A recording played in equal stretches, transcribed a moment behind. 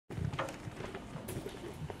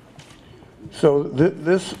So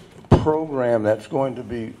this program that's going to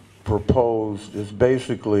be proposed is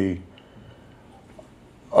basically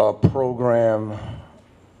a program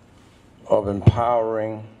of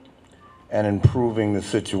empowering and improving the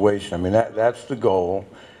situation. I mean, that's the goal.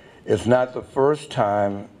 It's not the first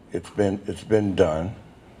time it's been done.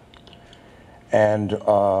 And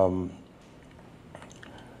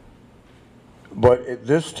but at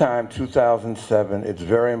this time, 2007, it's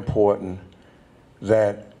very important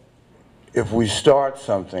that if we start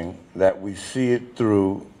something, that we see it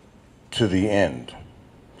through to the end.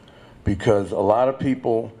 Because a lot of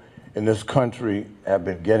people in this country have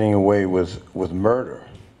been getting away with murder.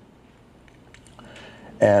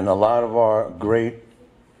 And a lot of our great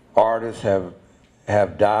artists have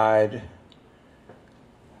died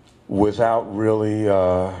without really,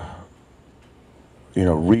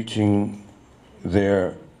 reaching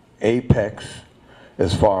their apex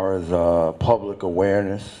as far as public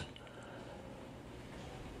awareness.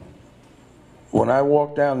 When I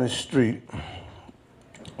walk down the street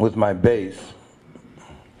with my bass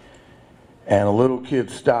and a little kid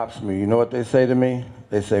stops me, you know what they say to me?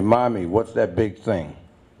 They say, "Mommy, what's that big thing?"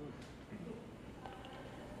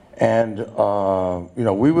 And,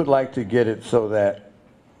 we would like to get it so that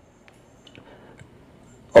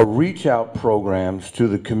a reach out programs to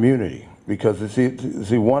the community. Because you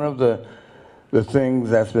see, one of the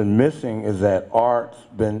things that's been missing is that art's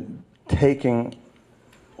been taking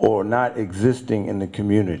or not existing in the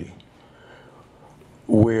community,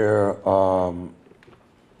 where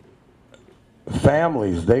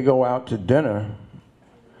families, they go out to dinner,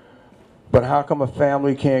 but how come a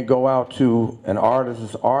family can't go out to an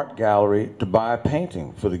artist's art gallery to buy a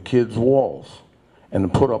painting for the kids' walls and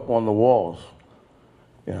to put up on the walls?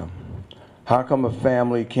 You know, how come a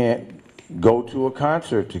family can't go to a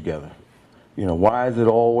concert together? You know, why is it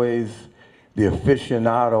always the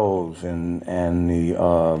aficionados and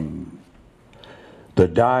the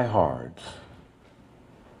diehards?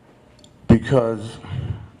 Because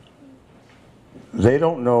they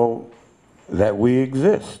don't know that we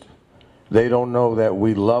exist. They don't know that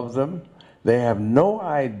we love them. They have no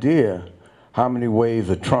idea how many ways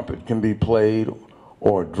a trumpet can be played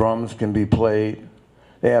or drums can be played.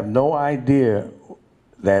 They have no idea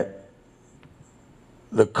that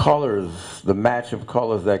the colors, the match of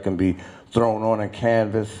colors that can be thrown on a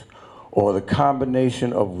canvas, or the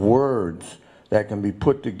combination of words that can be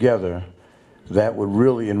put together that would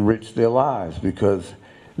really enrich their lives, because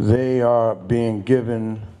they are being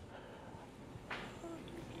given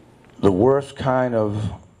the worst kind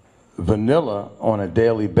of vanilla on a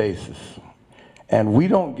daily basis. And we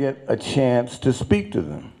don't get a chance to speak to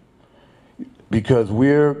them because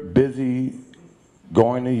we're busy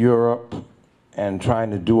going to Europe and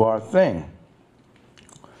trying to do our thing.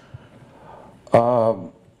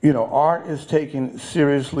 Art is taken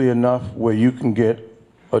seriously enough where you can get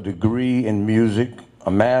a degree in music,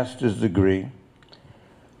 a master's degree,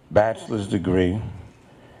 bachelor's degree,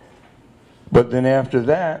 but then after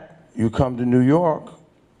that, you come to New York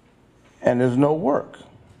and there's no work.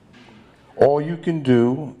 All you can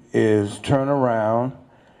do is turn around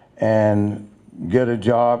and get a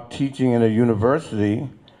job teaching in a university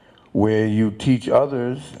where you teach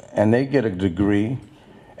others and they get a degree,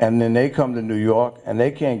 and then they come to New York and they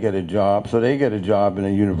can't get a job, so they get a job in a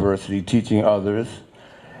university teaching others,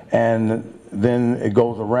 and then it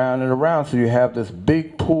goes around and around, so you have this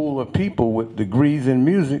big pool of people with degrees in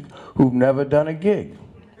music who've never done a gig,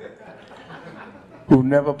 who've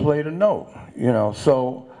never played a note,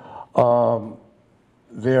 so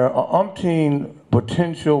there are umpteen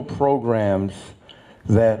potential programs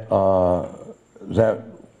that that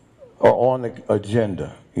are on the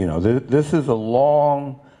agenda. This is a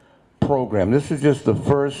long program. This is just the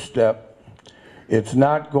first step. It's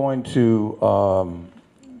not going to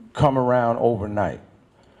come around overnight.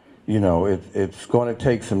 It's going to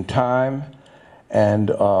take some time and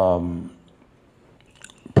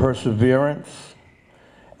perseverance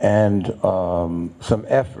and some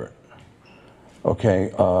effort. Okay,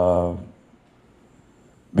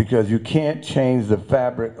 because you can't change the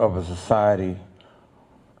fabric of a society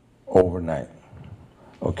overnight.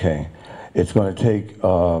 Okay, it's going to take,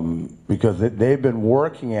 because they've been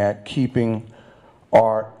working at keeping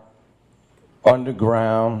art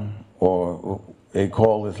underground, or they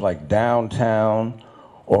call this like downtown,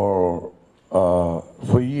 or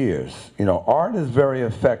for years. Art is very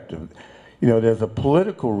effective. There's a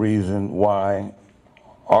political reason why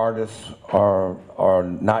artists are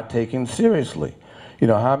not taken seriously.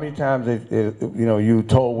 How many times you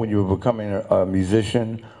told when you were becoming a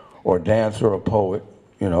musician or dancer or poet,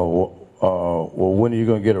 well, when are you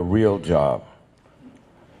going to get a real job?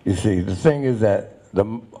 You see, the thing is that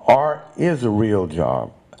the art is a real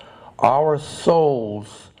job. Our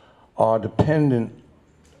souls are dependent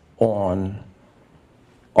on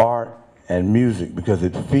art and music because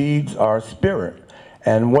it feeds our spirit.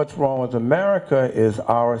 And what's wrong with America is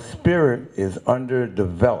our spirit is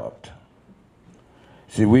underdeveloped.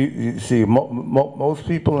 See, most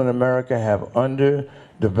people in America have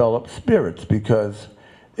underdeveloped spirits because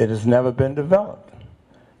it has never been developed.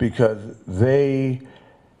 Because they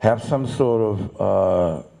have some sort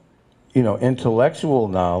of, intellectual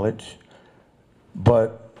knowledge,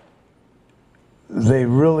 but they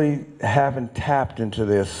really haven't tapped into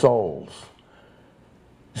their souls.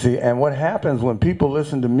 See, and what happens when people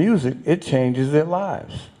listen to music, it changes their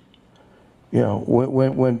lives. You know,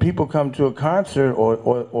 when people come to a concert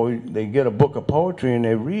or they get a book of poetry and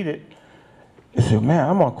they read it, they say, man,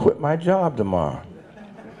 I'm going to quit my job tomorrow.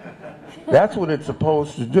 That's what it's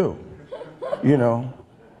supposed to do, you know.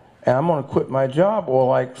 And I'm going to quit my job, or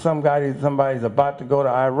like somebody's about to go to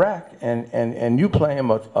Iraq and you play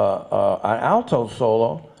him an alto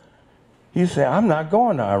solo, you say, I'm not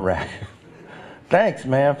going to Iraq. Thanks,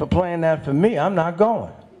 man, for playing that for me. I'm not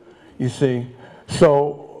going, you see.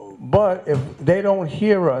 So, but if they don't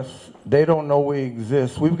hear us, they don't know we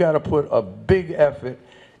exist. We've got to put a big effort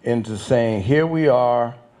into saying, here we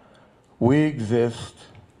are, we exist,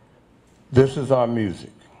 this is our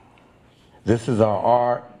music, this is our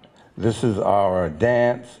art, this is our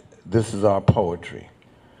dance, this is our poetry,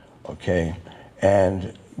 okay?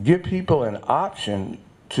 And give people an option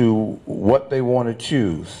to what they want to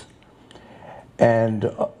choose. And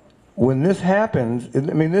when this happens, I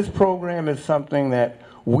mean, this program is something that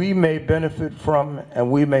we may benefit from and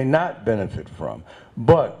we may not benefit from.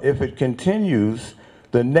 But if it continues,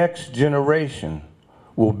 the next generation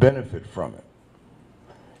will benefit from it.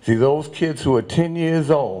 See, those kids who are 10 years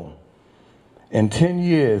old, in 10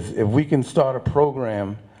 years, if we can start a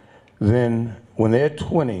program, then when they're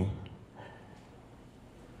 20,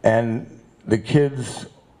 and the kids,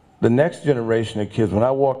 the next generation of kids, when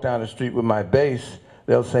I walk down the street with my bass,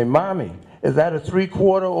 they'll say, Mommy, is that a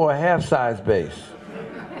 3/4 or a half-size bass?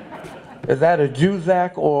 Is that a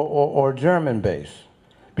Juzak or German bass?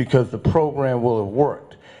 Because the program will have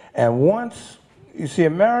worked. And once, you see,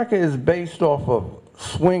 America is based off of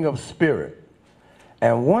swing of spirit.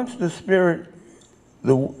 And once the spirit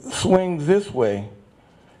swings this way,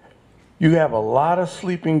 you have a lot of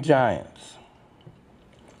sleeping giants.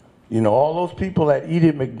 You know, all those people that eat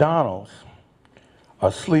at McDonald's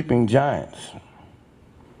are sleeping giants.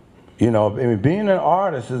 You know, I mean, being an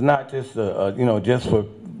artist is not just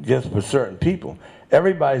just for certain people.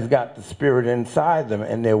 Everybody's got the spirit inside them,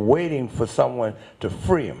 and they're waiting for someone to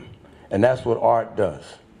free them, and that's what art does.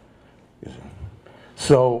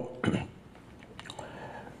 So,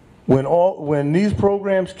 when these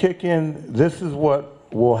programs kick in, this is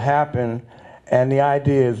what will happen, and the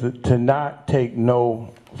idea is to not take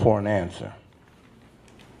no for an answer.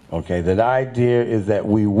 Okay, the idea is that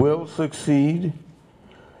we will succeed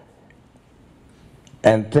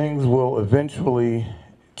and things will eventually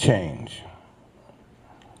change.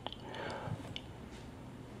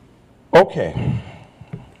 Okay.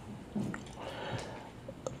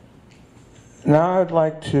 Now I'd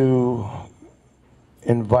like to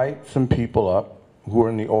invite some people up who are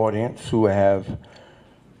in the audience who have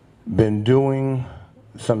been doing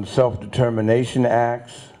some self-determination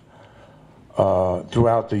acts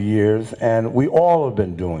throughout the years, and we all have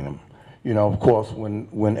been doing them. You know, of course,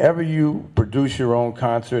 whenever you produce your own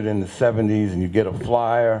concert in the 70s and you get a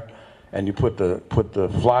flyer and you put the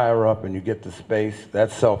flyer up and you get the space,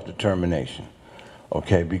 that's self-determination,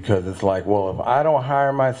 okay? Because it's like, well, if I don't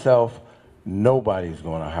hire myself, nobody's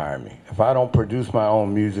going to hire me. If I don't produce my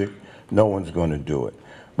own music, no one's going to do it.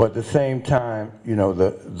 But at the same time, you know,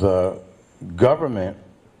 the government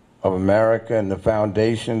of America and the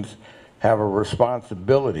foundations have a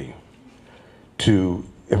responsibility to,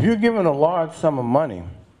 if you're given a large sum of money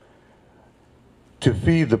to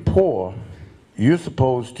feed the poor, you're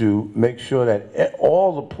supposed to make sure that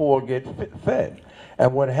all the poor get fed.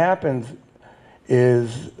 And what happens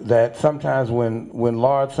is that sometimes when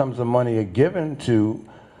large sums of money are given to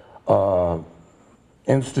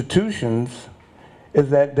institutions,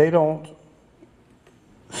 is that they don't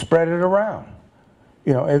spread it around.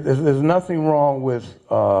 You know, there's nothing wrong with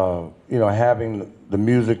having the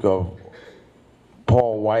music of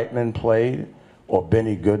Paul Whiteman played or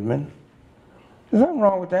Benny Goodman. There's nothing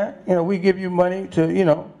wrong with that. You know, we give you money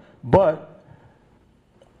to, but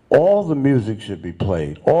all the music should be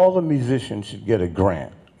played. All the musicians should get a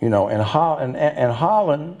grant. You know, and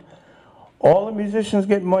Holland, all the musicians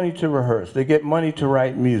get money to rehearse. They get money to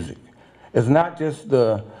write music. It's not just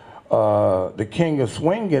the king of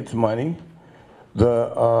swing gets money.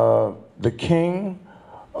 The king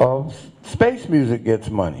of space music gets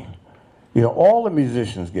money. You know, all the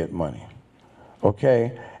musicians get money.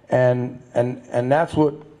 Okay, and that's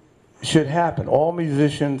what should happen. All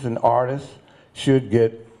musicians and artists should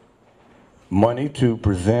get money to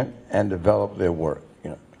present and develop their work.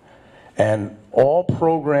 You know, and all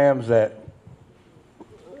programs that.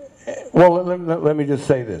 Well, let me just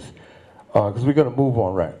say this, because we're going to move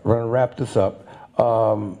on. Right, we're going to wrap this up.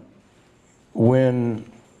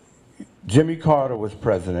 When Jimmy Carter was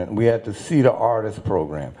president, we had the See the Artist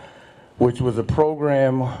program, which was a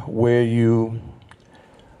program where you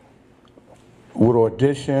would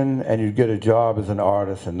audition and you'd get a job as an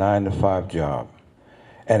artist, a 9-to-5 job.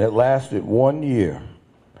 And it lasted 1 year.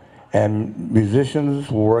 And musicians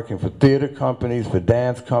were working for theater companies, for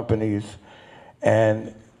dance companies,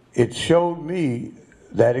 and it showed me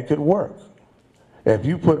that it could work. If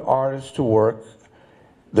you put artists to work,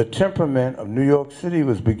 the temperament of New York City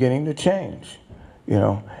was beginning to change, you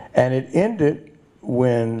know. And it ended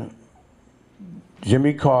when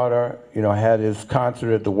Jimmy Carter, you know, had his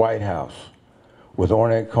concert at the White House with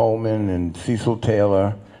Ornette Coleman and Cecil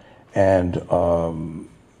Taylor, and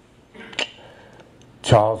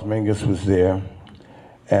Charles Mingus was there.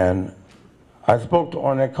 And I spoke to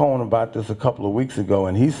Ornette Coleman about this a couple of weeks ago,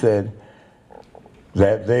 and he said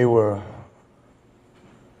that they were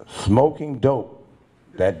smoking dope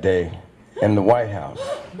that day in the White House.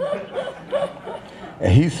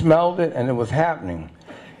 And he smelled it, and it was happening.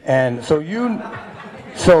 And so you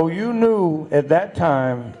knew at that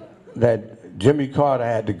time that Jimmy Carter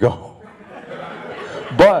had to go.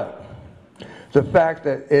 But the fact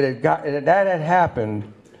that that had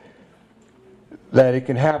happened, that it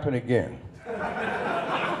can happen again.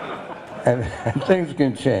 And things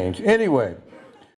can change. Anyway.